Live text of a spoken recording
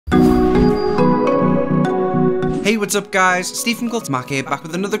Hey, what's up guys, Steve from Mac here, back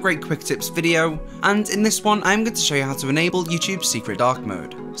with another great quick tips video, and in this one I'm going to show you how to enable YouTube's secret dark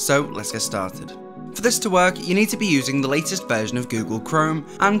mode. So let's get started. For this to work, you need to be using the latest version of Google Chrome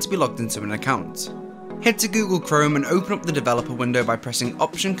and to be logged into an account. Head to Google Chrome and open up the developer window by pressing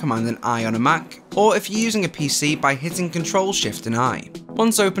Option Command and I on a Mac, or if you're using a PC by hitting Ctrl Shift and I.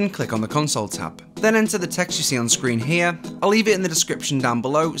 Once open, click on the console tab. Then enter the text you see on screen here. I'll leave it in the description down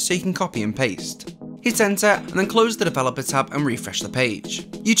below so you can copy and paste. Hit enter and then close the developer tab and refresh the page.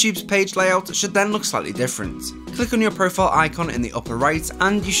 YouTube's page layout should then look slightly different. Click on your profile icon in the upper right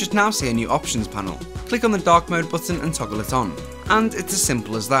and you should now see a new options panel. Click on the dark mode button and toggle it on. And it's as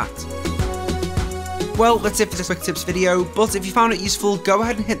simple as that. Well, that's it for this quick tips video, but if you found it useful, go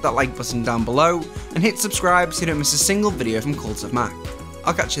ahead and hit that like button down below and hit subscribe so you don't miss a single video from Mac.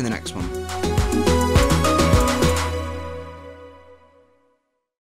 I'll catch you in the next one.